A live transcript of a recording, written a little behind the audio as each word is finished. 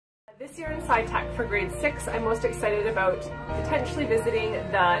This year in SciTech for grade 6, I'm most excited about potentially visiting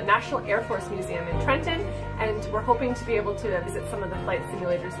the National Air Force Museum in Trenton, and we're hoping to be able to visit some of the flight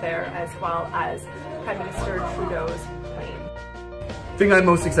simulators there, as well as Prime Minister Trudeau's plane. The thing I'm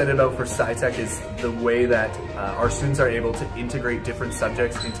most excited about for SciTech is the way that our students are able to integrate different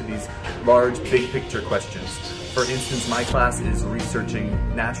subjects into these large, big picture questions. For instance, my class is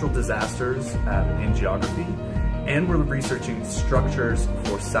researching natural disasters in geography, and we're researching structures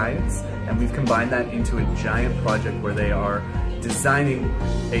for science, and we've combined that into a giant project where they are designing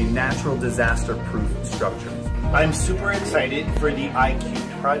a natural disaster-proof structure. I'm super excited for the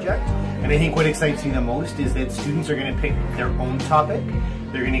iCubed project, and I think what excites me the most is that students are going to pick their own topic.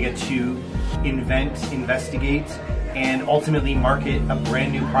 They're going to get to invent, investigate, and ultimately market a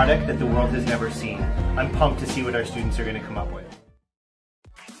brand new product that the world has never seen. I'm pumped to see what our students are going to come up with.